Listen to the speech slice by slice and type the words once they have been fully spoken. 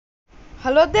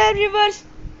Hello there viewers,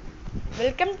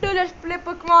 welcome to Let's Play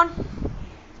Pokemon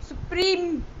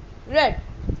Supreme Red.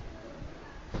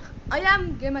 I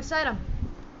am Gamer Sai.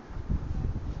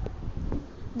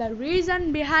 The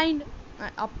reason behind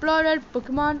I uploaded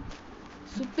Pokemon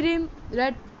Supreme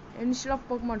Red instead of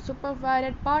Pokemon Super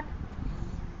Red part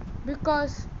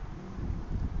because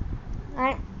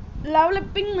I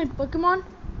developing my Pokemon.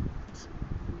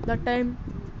 That time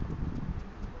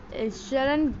a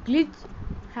sudden glitch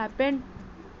happened.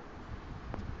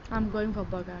 I'm going for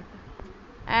bug out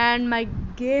and my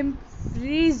game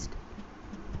freezed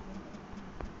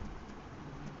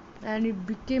and it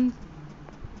became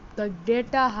the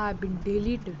data have been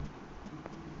deleted,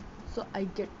 so I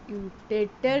get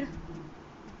irritated.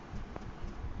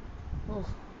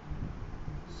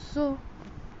 So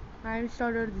I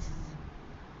started this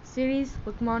series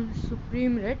Pokemon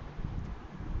Supreme Red.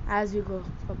 As you go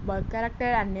for bug character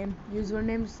and name,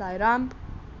 username Sairam,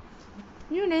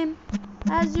 new name.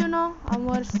 As you know,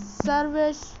 our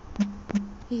Sarvesh,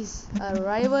 he's a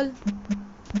rival,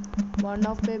 one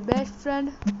of my best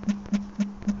friend.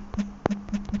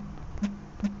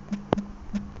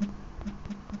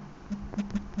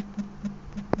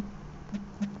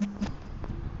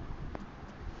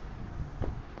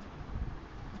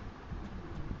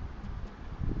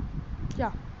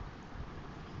 Yeah.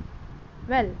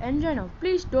 Well, enjoy now.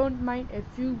 Please don't mind a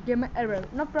few gamer error.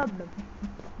 No problem.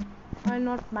 I'll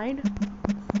not mind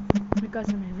because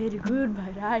I'm a very good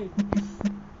boy, right?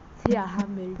 Yeah,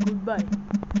 I'm very good boy.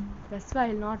 That's why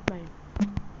I'll not mind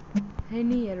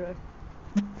any error.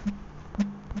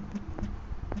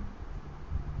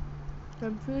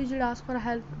 Confused, ask for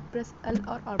help. Press L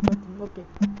or R button. Okay.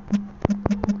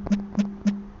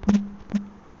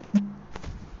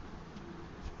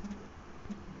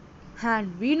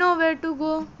 And we know where to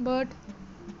go, but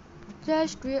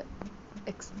just we're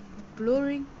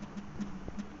exploring.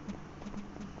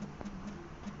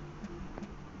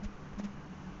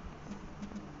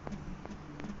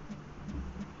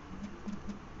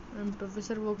 I'm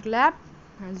Professor Vogue lab,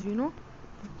 as you know.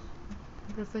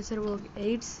 Professor Vogue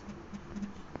aids.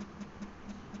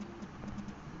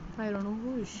 I don't know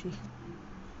who is she.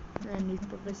 And it's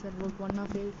Professor Vogue 1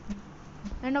 of 8.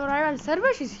 And our rival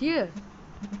Sarvesh is here.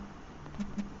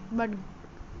 But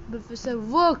Professor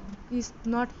Vogue is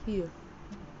not here.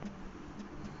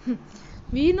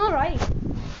 We know, right?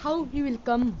 How he will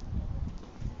come.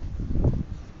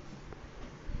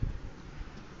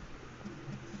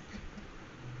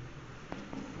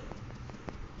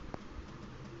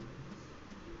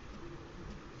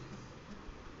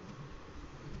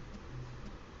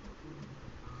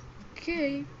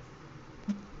 Okay.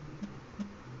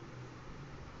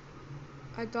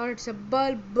 I thought it's a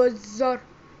Bulbasaur,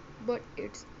 but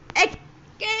it's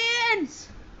Ekans.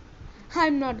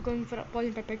 I'm not going for a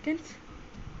poison type Ekans.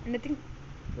 And I think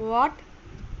what?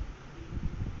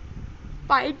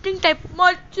 Fighting type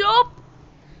Machop.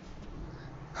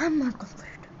 I'm not going for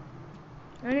it.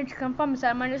 And it's confirmed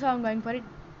Salmon, so I'm going for it.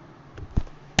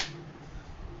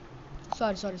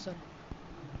 Sorry.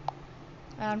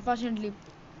 I unfortunately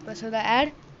pressed the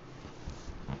ad.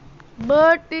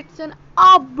 But it's an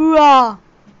Abra.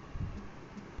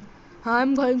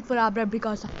 I'm going for Abra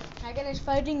because against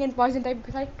fighting and poison type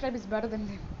is better than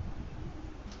them.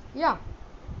 Yeah,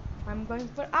 I'm going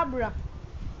for Abra.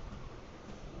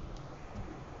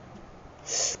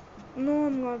 No,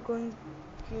 I'm not going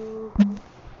to.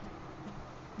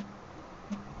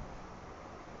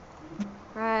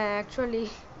 I actually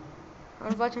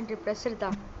unfortunately pressed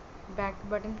the back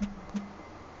button.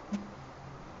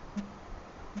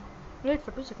 Wait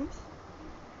for 2 seconds.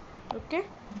 Okay,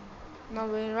 now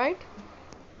we're right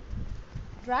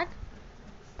track.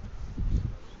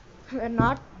 We're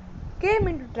not came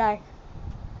into track.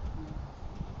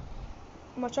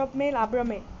 Machop male, Abra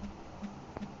male.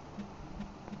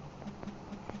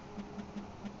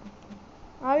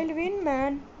 I will win,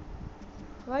 man.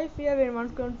 Why fear when one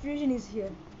confusion is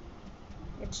here?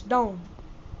 It's down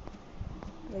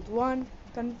with one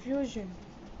confusion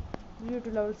due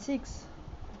to level 6,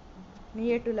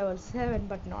 near to level 7,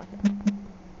 but not.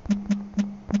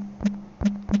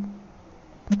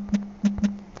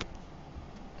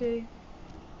 Okay,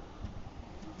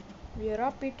 we are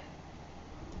up it.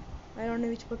 I don't know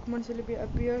which Pokemon will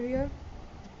appear here.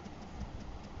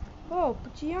 Oh,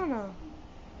 Puchiana.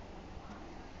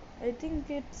 I think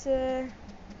it's a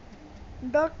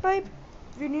dark type.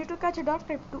 We need to catch a dark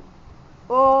type too.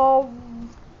 Oh,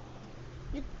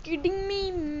 you kidding me,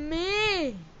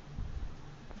 May?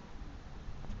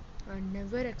 I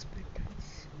never expected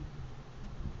this.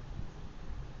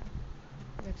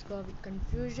 Let's go with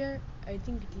confusion. I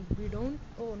think it will be down.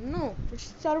 Oh no,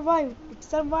 it's survived. It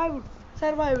survived.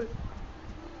 Survived.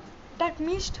 Attack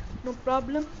missed. No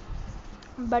problem.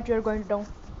 But you're going down.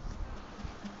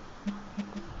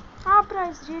 Abra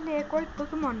is really a quite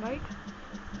Pokemon, right?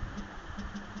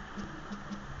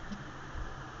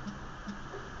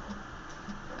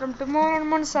 From tomorrow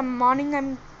onwards, some morning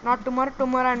I'm not tomorrow.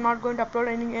 Tomorrow I'm not going to upload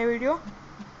any video.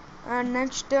 And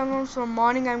next day onwards from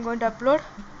morning I'm going to upload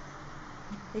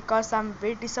because I'm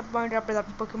very disappointed after that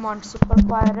Pokemon Super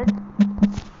Fire Red.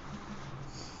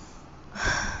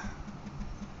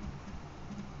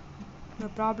 No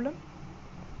problem.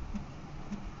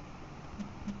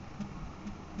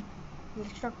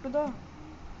 Let's talk to the.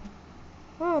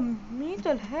 Oh,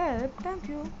 Metal help. Thank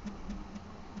you.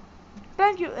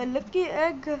 Thank you. A lucky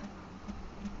egg.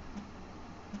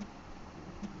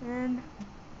 And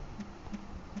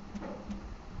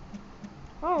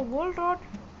oh, World Rod.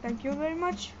 Thank you very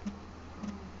much.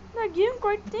 They're giving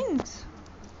quite things.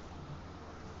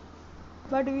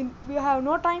 But we have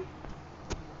no time.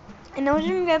 In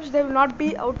original games they will not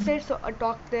be outside, so I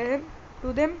talk to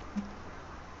them.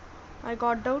 I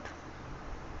got doubt.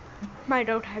 My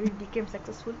doubt having became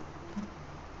successful.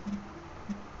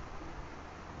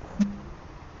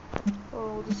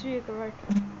 Oh, this vehicle, right.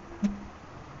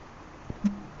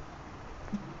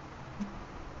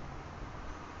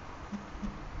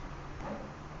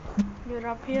 You're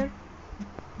up here.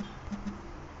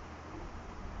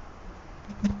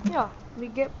 Yeah, we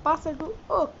get passed to.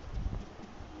 Oh.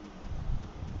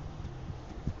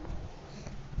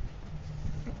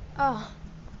 Ah.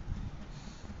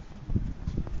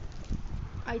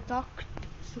 I thought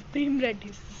Supreme Red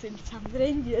is in some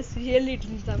range. Yes, really it's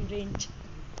in some range.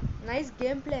 Nice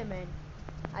gameplay, man.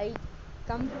 I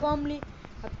confirmly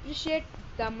appreciate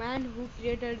the man who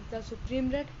created the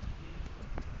Supreme Red.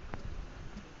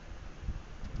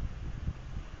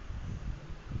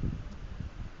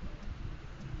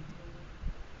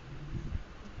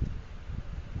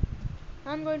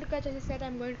 I'm going to catch, as I said,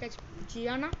 I'm going to catch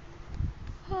Puchiana.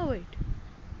 Oh, wait.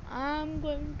 I'm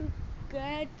going to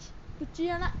catch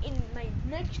Puchiana in my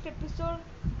next episode.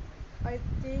 I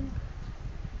think.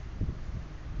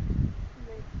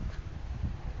 Wait.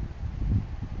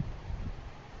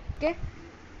 Okay.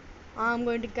 I'm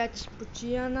going to catch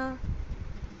Puchiana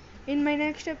in my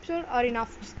next episode or in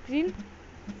off screen.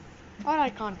 Or I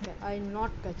can't catch. I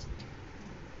not catch it.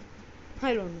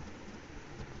 I don't know.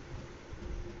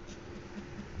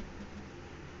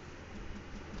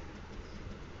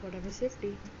 Whatever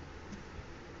safety.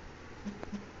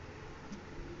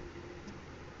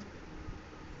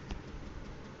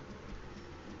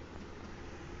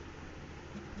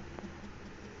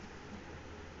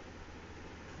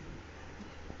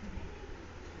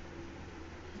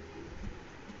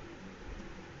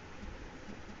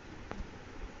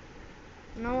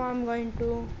 Now I'm going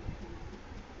to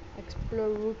explore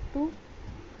Route 2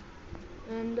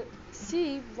 and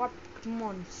see what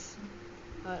Pokemons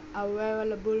are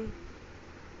available.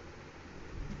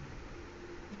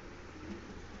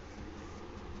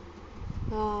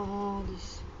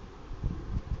 This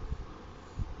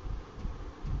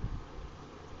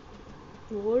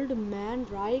old man,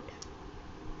 right?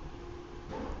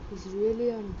 He's really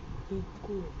a big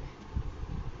cool.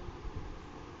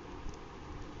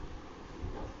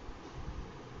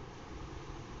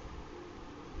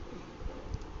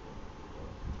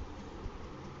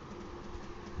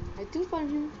 I think for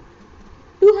him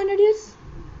 200 years.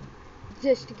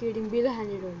 Just kidding, be the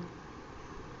 100 only.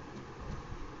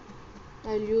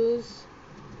 I'll use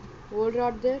World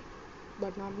Rod there,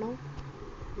 but not now.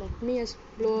 Let me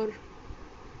explore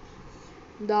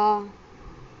the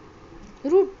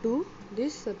route to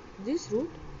this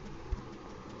route.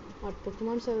 What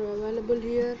Pokemons are available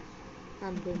here?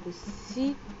 I'm going to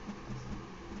see.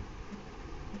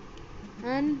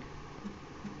 And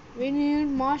we need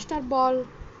Master Ball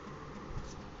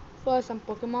for some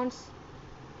Pokemons.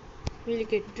 We'll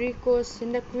get Trico,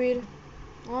 Cyndaquil,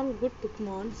 all good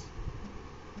Pokemons.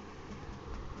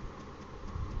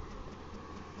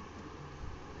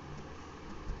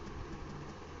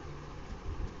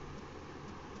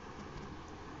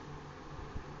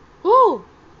 Oh!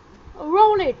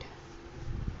 Roll it!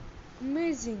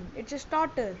 Amazing, it's a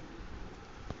starter.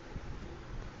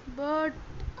 But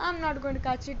I'm not going to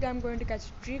catch it, I'm going to catch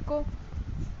Trico.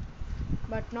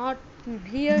 But not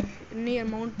here, near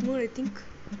Mount Moon, I think.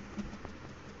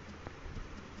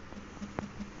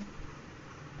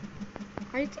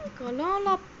 I think a lot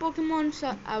of Pokemons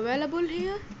are available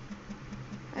here.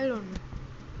 I don't know.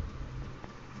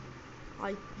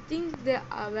 I think they're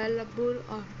available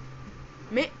or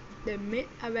they may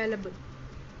available.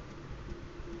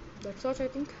 That's all I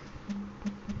think.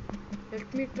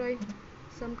 Let me try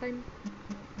sometime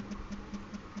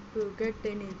to get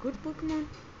any good Pokemon.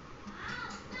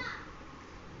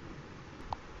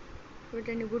 Get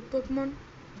any good Pokemon.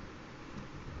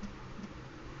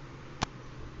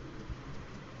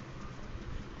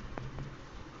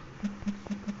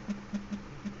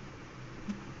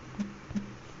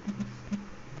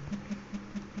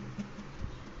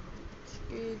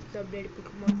 The updated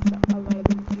Pokemon are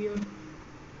available here.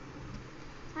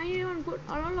 I even got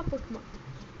Alola Pokemon.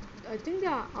 I think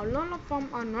the Alola form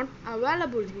are not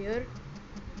available here.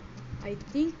 I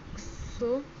think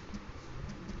so.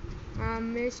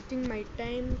 I'm wasting my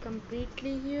time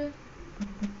completely here.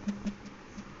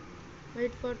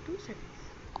 Wait for 2 seconds.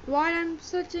 While I'm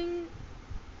searching,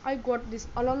 I got this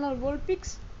Alola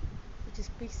Vulpix, which is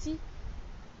Pixie.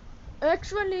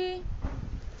 Actually,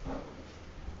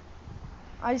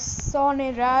 I saw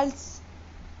a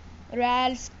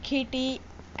Ral's Kitty,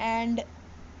 and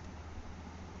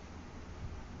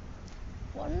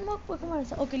one more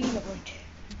Pokemon. Okay, leave about it.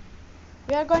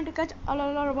 We are going to catch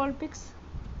Alola Vulpix.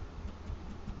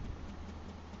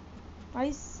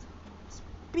 Ice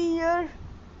Spear.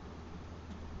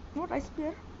 Not Ice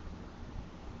Spear.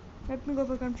 Let me go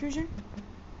for confusion.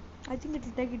 I think it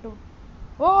will take it out.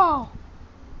 Wow!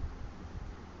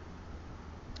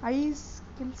 Ice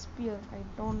Skill Spear. I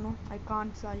don't know. I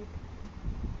can't say it.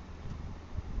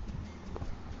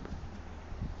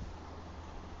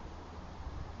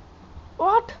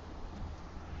 What?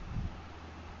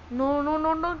 No, no,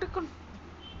 no, no.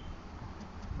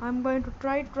 I'm going to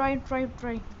try.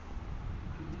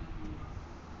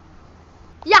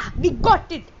 Yeah, we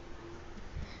got it.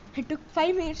 It took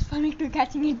 5 minutes for me to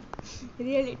catching it.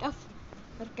 Really tough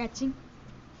for catching.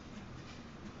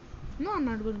 No, I'm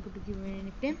not going to give any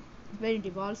nickname. When it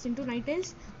evolves into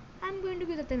Ninetales, I'm going to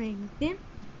give that a nickname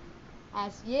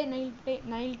as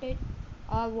Ninetales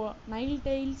or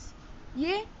Ninetales.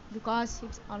 Yeah, because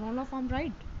it's Alola form,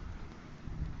 right?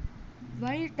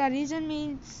 Why the reason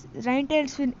means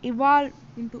Ninetales will evolve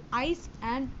into Ice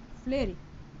and Flurry.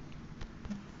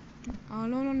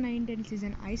 Alola Ninetales is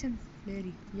an Ice and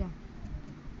Flurry. Yeah.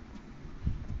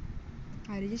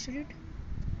 I registered it.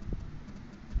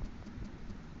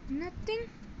 Nothing.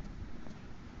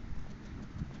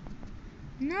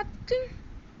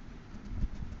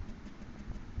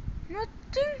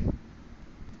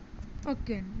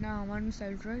 Okay, now once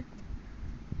I'll try.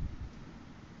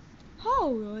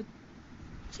 How?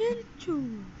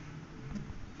 Chinchu.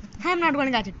 I'm not going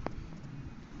to catch it.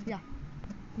 Yeah,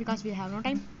 because we have no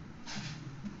time.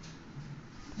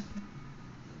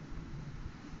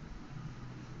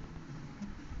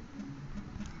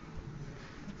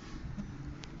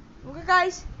 Okay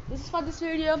guys, this is for this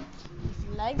video. If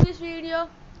you like this video,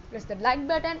 press the like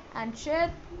button and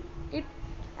share it.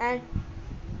 And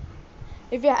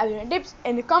if you have any tips,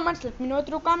 any comments, let me know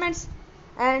through comments.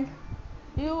 And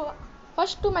you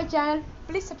first to my channel,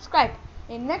 please subscribe.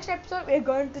 In next episode, we are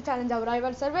going to challenge our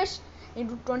rival Sarvesh in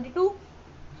Route 22.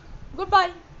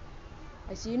 Goodbye.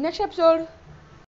 I see you next episode.